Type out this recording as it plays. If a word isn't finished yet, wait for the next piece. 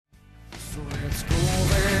Let's go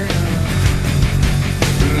there.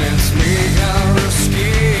 Let's make our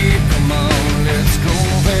escape. Come on, let's go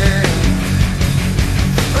there.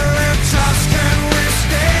 Let's ask, can we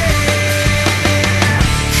stay?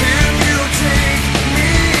 Can you take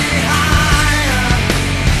me higher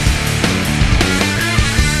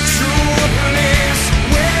to a place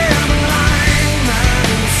where blind man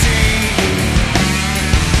see?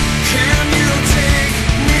 Can you take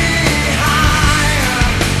me higher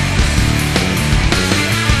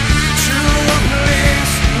to a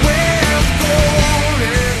place where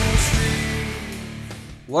golden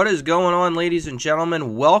streams? What is going on, ladies and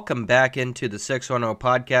gentlemen? Welcome back into the 610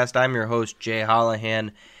 podcast. I'm your host, Jay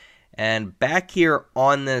Hollahan, and back here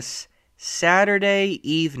on this Saturday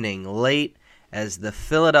evening, late, as the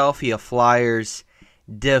Philadelphia Flyers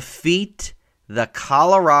defeat the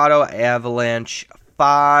Colorado Avalanche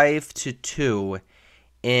 5-2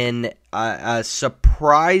 in a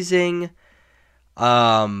surprising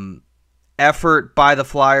effort by the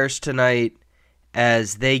Flyers tonight,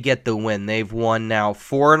 as they get the win. They've won now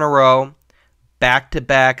 4 in a row,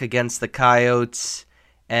 back-to-back against the Coyotes,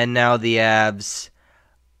 and now the Avs.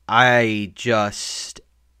 I just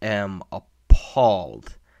am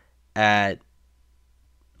appalled at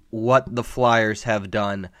what the Flyers have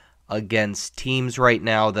done against teams right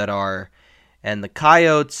now that are, and the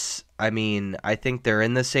Coyotes, I mean, I think they're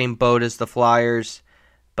in the same boat as the Flyers,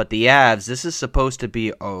 but the Avs, this is supposed to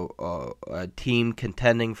be a team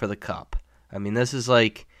contending for the Cup. I mean, this is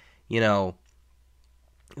like, the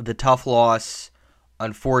tough loss,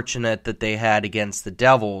 unfortunate that they had against the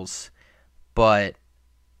Devils, but,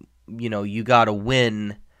 you got to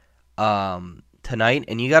win tonight,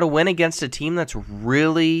 and you got to win against a team that's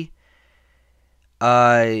really,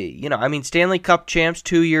 Stanley Cup champs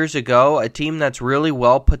 2 years ago, a team that's really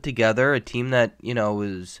well put together, a team that,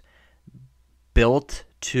 is built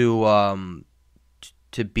to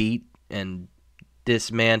beat and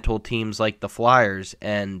dismantle teams like the Flyers,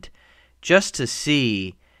 and just to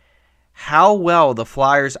see how well the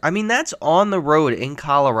Flyers, that's on the road in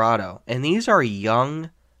Colorado, and these are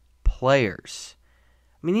young players.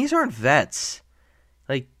 These aren't vets.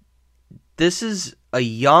 This is a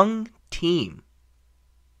young team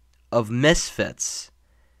of misfits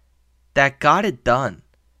that got it done.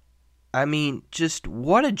 Just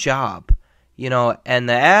what a job. And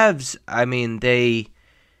the Avs, they,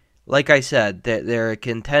 like I said, they're a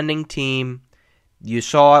contending team. You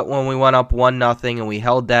saw it when we went up 1-0 and we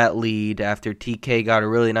held that lead after TK got a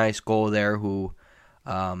really nice goal there, who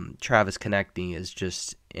Travis Konechny is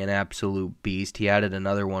just an absolute beast. He added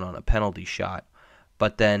another one on a penalty shot.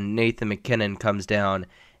 But then Nathan McKinnon comes down,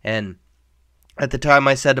 and at the time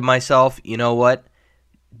I said to myself, you know what?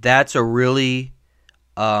 That's a really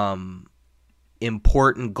important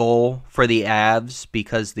goal for the Avs,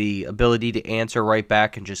 because the ability to answer right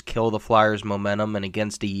back and just kill the Flyers' momentum, and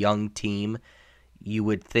against a young team, you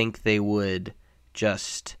would think they would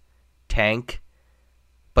just tank.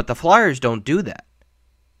 But the Flyers don't do that.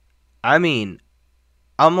 And then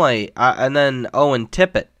Owen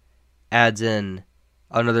Tippett adds in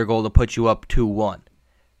another goal to put you up 2-1.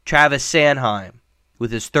 Travis Sanheim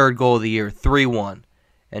with his third goal of the year, 3-1.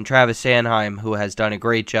 And Travis Sanheim, who has done a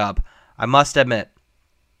great job. I must admit,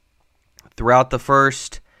 throughout the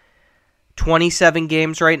first 27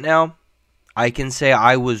 games right now, I can say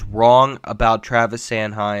I was wrong about Travis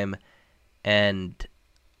Sanheim, and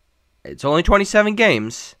it's only 27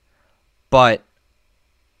 games, but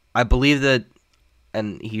I believe that,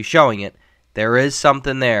 and he's showing it, there is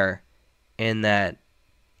something there in that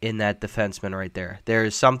defenseman right there. There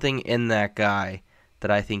is something in that guy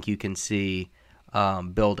that I think you can see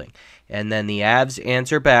building. And then the Avs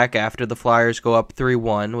answer back after the Flyers go up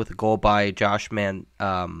 3-1 with a goal by Josh Manson.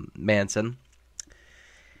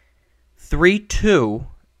 3-2,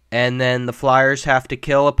 and then the Flyers have to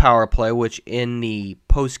kill a power play, which in the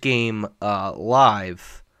post-game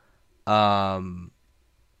live, John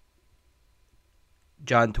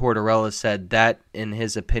Tortorella said that, in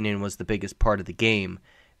his opinion, was the biggest part of the game,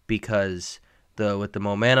 because with the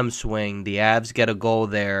momentum swing, the Avs get a goal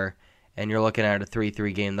there, and you're looking at a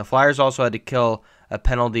 3-3 game. The Flyers also had to kill a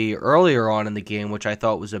penalty earlier on in the game, which I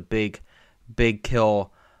thought was a big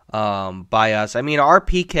kill by us. Our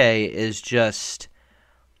PK is just,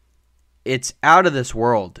 it's out of this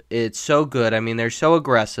world. It's so good. They're so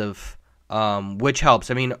aggressive, which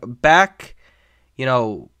helps. Back,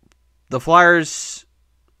 the Flyers'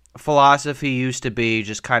 philosophy used to be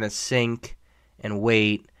just kind of sink and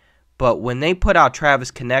wait. But when they put out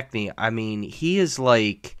Travis Konechny, he is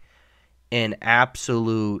like an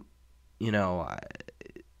absolute,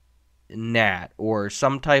 gnat or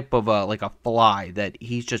some type of like a fly that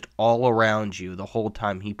he's just all around you the whole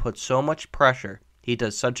time. He puts so much pressure. He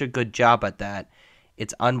does such a good job at that.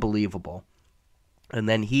 It's unbelievable. And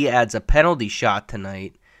then he adds a penalty shot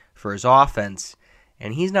tonight for his offense,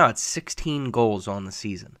 and he's now at 16 goals on the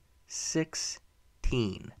season.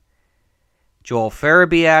 16. Joel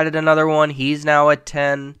Farabee added another one. He's now at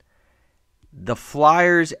 10. The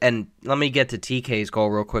Flyers, and let me get to TK's goal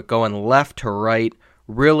real quick, going left to right.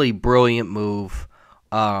 Really brilliant move.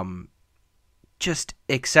 Just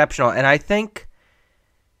exceptional. And I think,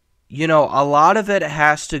 a lot of it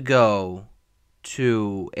has to go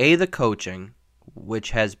to, the coaching,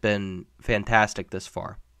 which has been fantastic this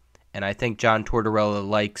far. And I think John Tortorella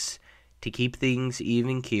likes to keep things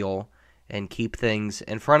even keel and keep things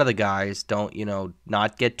in front of the guys. Don't,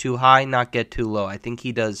 not get too high, not get too low. I think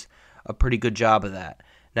he does a pretty good job of that.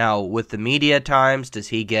 Now, with the media at times, does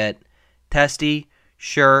he get testy?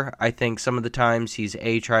 Sure. I think some of the times he's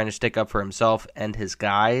trying to stick up for himself and his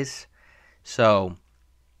guys. So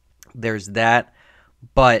there's that.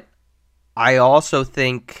 But I also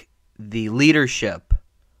think the leadership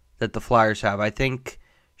that the Flyers have, I think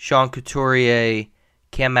Sean Couturier,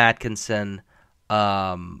 Cam Atkinson,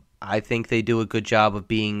 I think they do a good job of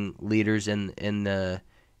being leaders in the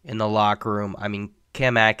locker room. I mean,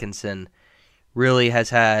 Cam Atkinson really has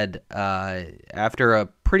had, after a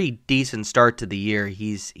pretty decent start to the year,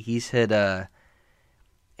 he's hit a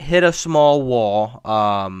small wall.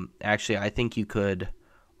 Actually, I think you could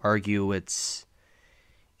argue it's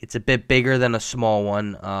a bit bigger than a small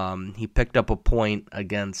one. He picked up a point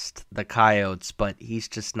against the Coyotes, but he's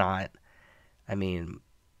just not,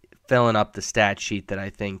 filling up the stat sheet that I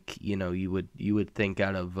think you would think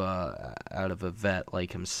out of a vet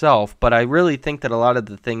like himself. But I really think that a lot of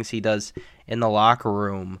the things he does in the locker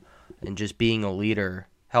room and just being a leader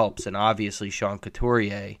helps. And obviously Sean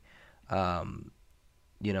Couturier,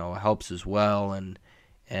 helps as well. And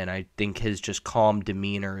I think his just calm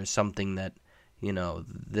demeanor is something that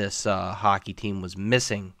this hockey team was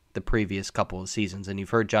missing the previous couple of seasons. And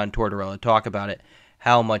you've heard John Tortorella talk about it,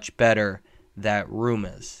 how much better that room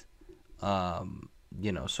is.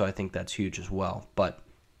 So I think that's huge as well. But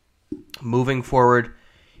moving forward,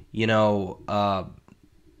 John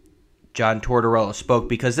Tortorella spoke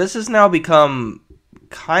because this has now become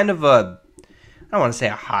kind of I don't want to say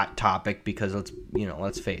a hot topic because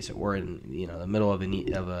let's face it, we're in the middle of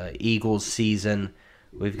a Eagles season.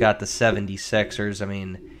 We've got the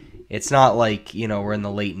 76ers. It's not like we're in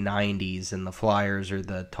the late 90s and the Flyers are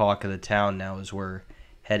the talk of the town now as we're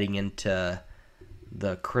heading into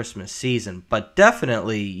the Christmas season. But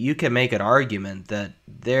definitely you can make an argument that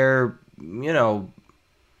they're, they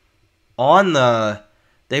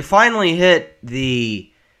finally hit the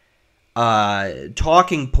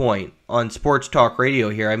talking point on sports talk radio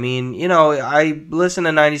here. I listen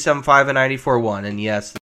to 97.5 and 94.1, and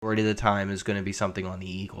yes, the majority of the time is going to be something on the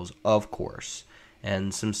Eagles, of course,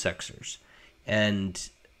 and some Sixers. And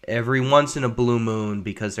every once in a blue moon,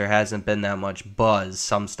 because there hasn't been that much buzz,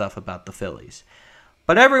 some stuff about the Phillies.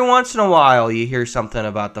 But every once in a while, you hear something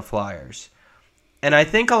about the Flyers. And I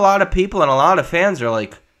think a lot of people and a lot of fans are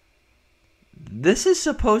like, this is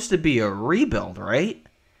supposed to be a rebuild, right?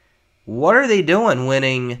 What are they doing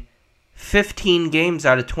winning 15 games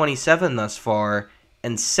out of 27 thus far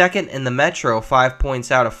and second in the Metro, 5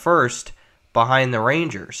 points out of first behind the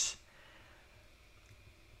Rangers?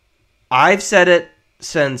 I've said it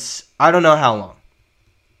since I don't know how long.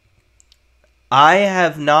 I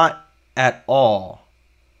have not at all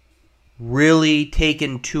really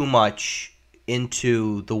taken too much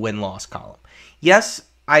into the win-loss column. Yes,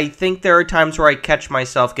 I think there are times where I catch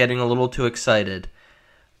myself getting a little too excited,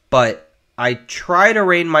 but I try to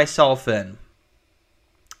rein myself in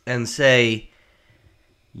and say,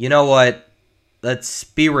 you know what, let's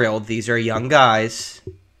be real, these are young guys,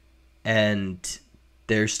 and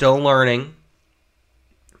they're still learning.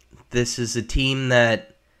 This is a team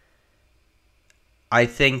that I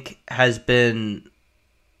think has been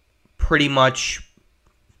pretty much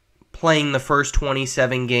playing the first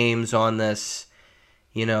 27 games on this,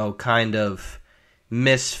 kind of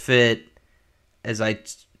misfit, as I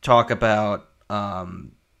talk about,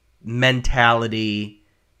 mentality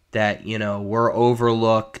that, we're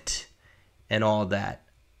overlooked and all that.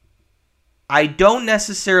 I don't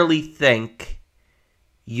necessarily think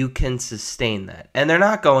you can sustain that. And they're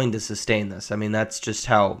not going to sustain this. That's just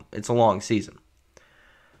how it's a long season.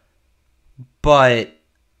 But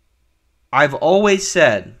I've always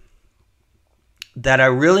said that I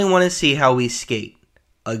really want to see how we skate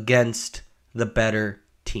against the better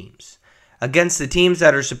teams. Against the teams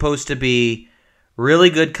that are supposed to be really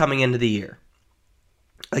good coming into the year.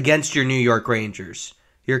 against your New York Rangers,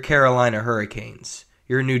 your Carolina Hurricanes,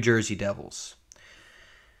 your New Jersey Devils.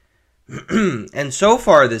 And so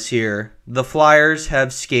far this year, the Flyers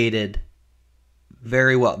have skated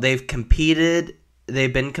very well. They've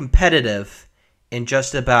been competitive in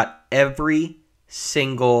just about every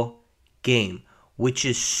single game, which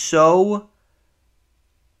is so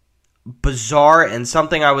bizarre and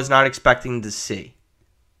something I was not expecting to see.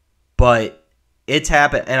 But it's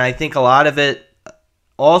happened, and I think a lot of it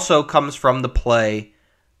also comes from the play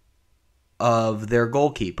of their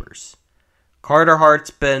goalkeepers. Carter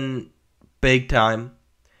Hart's been big time,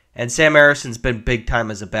 and Sam Harrison's been big time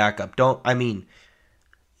as a backup.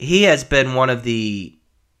 He has been one of the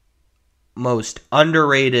most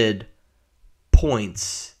underrated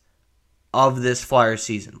points of this Flyer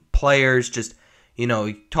season. Players just,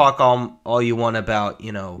 you talk all you want about,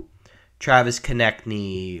 Travis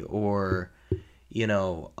Konechny or,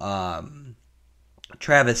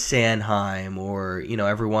 Travis Sanheim or,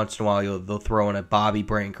 every once in a while they'll throw in a Bobby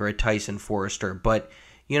Brink or a Tyson Forrester. But,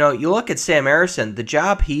 you look at Sam Harrison, the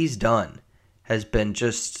job he's done has been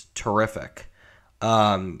just terrific.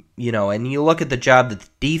 And you look at the job that the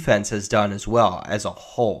defense has done as well as a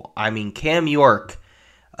whole. Cam York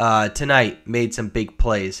tonight made some big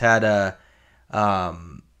plays. Had a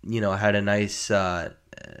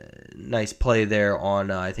nice play there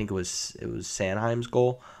on I think it was Sanheim's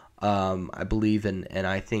goal, I believe, and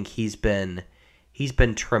I think he's been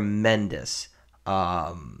tremendous.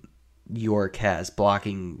 York has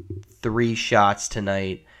blocking 3 shots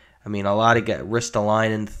tonight. A lot of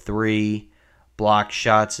Ristolainen 3 block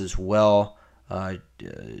shots as well.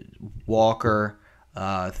 Walker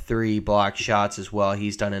 3 block shots as well.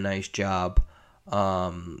 He's done a nice job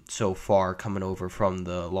so far coming over from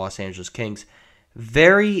the Los Angeles Kings.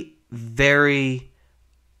 Very, very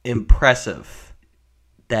impressive,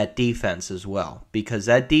 that defense as well, because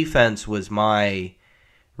that defense was my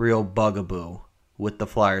real bugaboo with the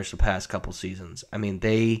Flyers the past couple seasons.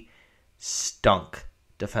 They stunk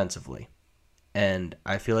defensively. And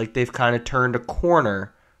I feel like they've kind of turned a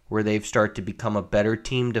corner where they've started to become a better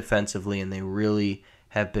team defensively, and they really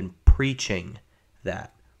have been preaching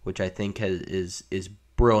that, which I think is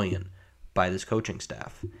brilliant by this coaching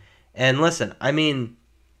staff. And listen,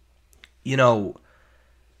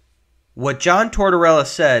 what John Tortorella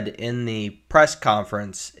said in the press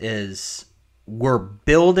conference is, we're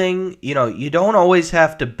building, you don't always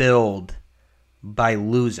have to build by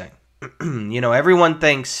losing. Everyone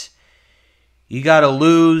thinks you got to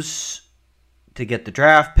lose to get the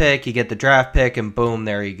draft pick. You get the draft pick, and boom,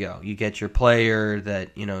 there you go. You get your player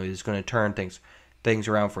that, is going to turn things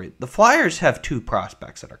around for you. The Flyers have 2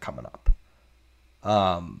 prospects that are coming up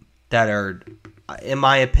that are, in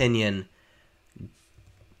my opinion,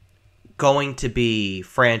 going to be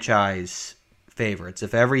franchise favorites.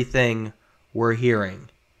 If everything we're hearing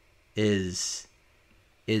is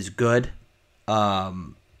good, I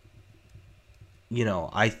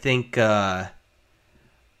think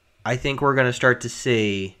we're going to start to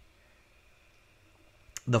see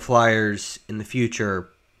the Flyers in the future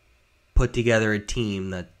put together a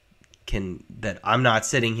team that I'm not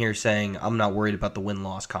sitting here saying I'm not worried about the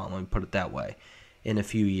win-loss column, let me put it that way, in a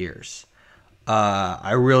few years.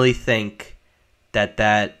 I really think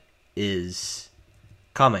that is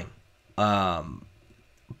coming.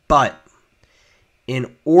 But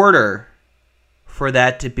in order for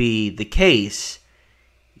that to be the case,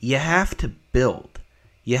 you have to build.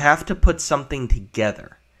 You have to put something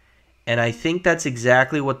together. And I think that's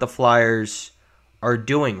exactly what the Flyers are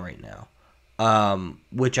doing right now,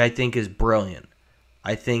 which I think is brilliant.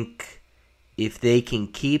 I think if they can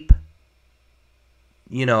keep,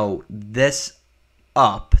 this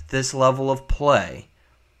up, this level of play,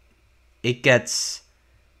 it gets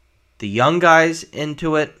the young guys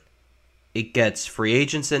into it, it gets free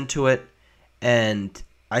agents into it, and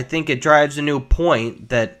I think it drives a new point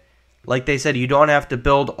that, like they said, you don't have to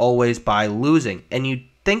build always by losing. And you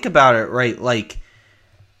think about it, right, like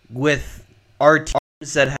with our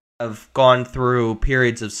teams that have gone through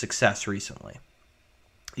periods of success recently.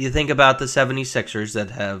 You think about the 76ers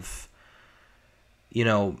that have,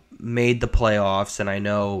 made the playoffs, and I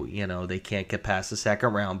know, they can't get past the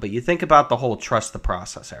second round, but you think about the whole trust the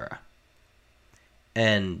process era.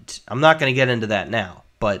 And I'm not going to get into that now,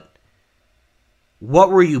 but what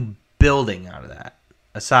were you building out of that,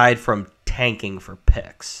 aside from tanking for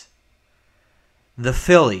picks? The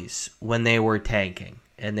Phillies, when they were tanking,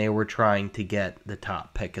 and they were trying to get the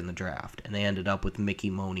top pick in the draft, and they ended up with Mickey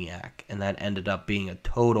Moniak, and that ended up being a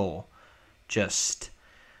total, just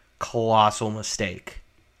colossal mistake.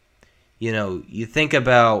 You think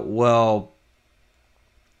about,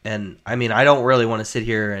 And, I mean, I don't really want to sit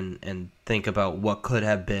here and think about what could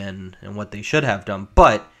have been and what they should have done.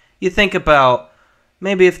 But you think about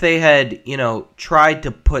maybe if they had, tried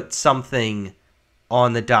to put something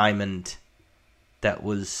on the diamond that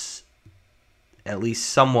was at least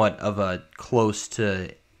somewhat of a close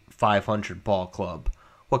to 500 ball club,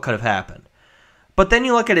 what could have happened? But then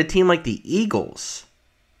you look at a team like the Eagles,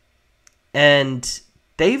 and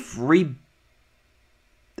they've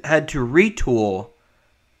had to retool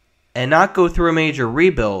and not go through a major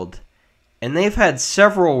rebuild, and they've had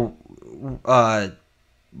several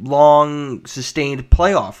long, sustained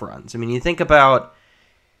playoff runs. I mean, you think about,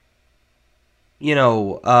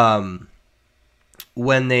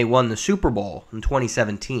 when they won the Super Bowl in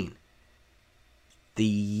 2017. The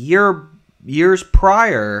years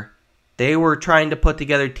prior, they were trying to put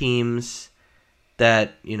together teams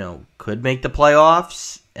that, could make the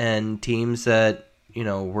playoffs and teams that,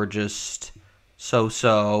 were just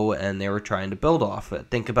so-so, and they were trying to build off it.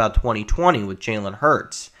 Think about 2020 with Jalen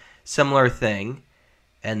Hurts. Similar thing,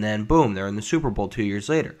 and then boom, they're in the Super Bowl 2 years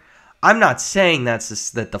later. I'm not saying that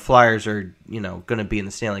the Flyers are, going to be in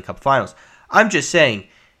the Stanley Cup Finals. I'm just saying,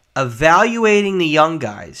 evaluating the young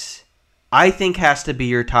guys, I think has to be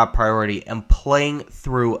your top priority, and playing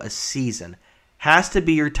through a season has to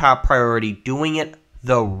be your top priority, doing it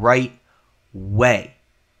the right way.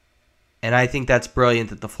 And I think that's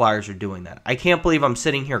brilliant that the Flyers are doing that. I can't believe I'm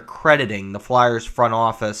sitting here crediting the Flyers front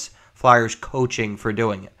office, Flyers coaching for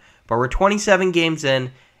doing it. But we're 27 games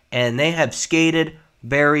in, and they have skated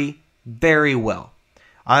very, very well.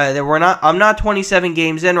 I'm not 27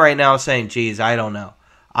 games in right now saying, geez, I don't know.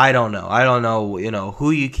 I don't know,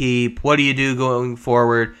 who you keep. What do you do going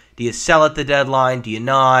forward? Do you sell at the deadline? Do you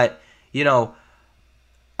not? I'm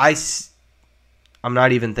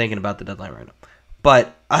not even thinking about the deadline right now.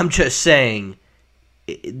 But I'm just saying,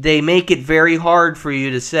 they make it very hard for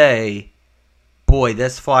you to say, boy,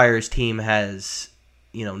 this Flyers team has,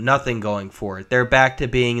 nothing going for it. They're back to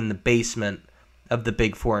being in the basement of the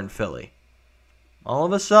Big Four in Philly. All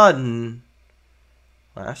of a sudden,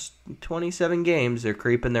 last 27 games, they're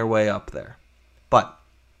creeping their way up there. But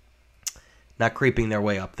not creeping their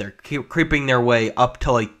way up there. Creeping their way up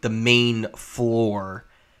to like the main floor.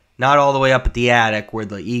 Not all the way up at the attic where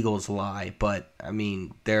the Eagles lie, but I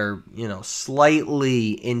mean, they're,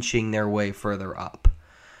 slightly inching their way further up.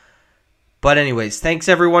 But anyways, thanks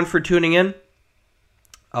everyone for tuning in.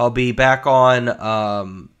 I'll be back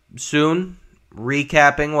on soon,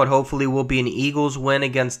 recapping what hopefully will be an Eagles win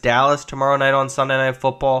against Dallas tomorrow night on Sunday Night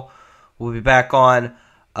Football. We'll be back on.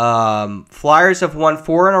 Flyers have won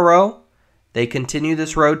 4 in a row. They continue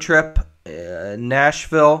this road trip.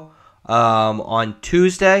 Nashville on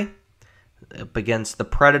Tuesday up against the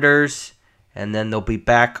Predators, and then they'll be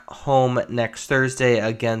back home next Thursday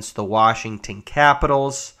against the Washington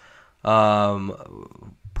Capitals. Probably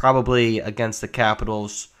against the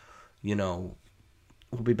Capitals, we'll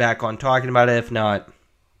be back on talking about it. If not,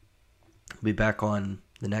 we'll be back on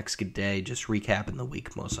the next day, just recapping the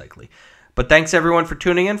week most likely. But thanks everyone for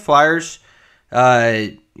tuning in. Flyers,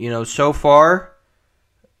 so far,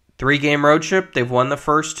 3-game road trip. They've won the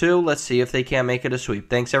first 2. Let's see if they can't make it a sweep.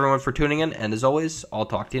 Thanks everyone for tuning in, and as always, I'll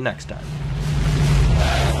talk to you next time.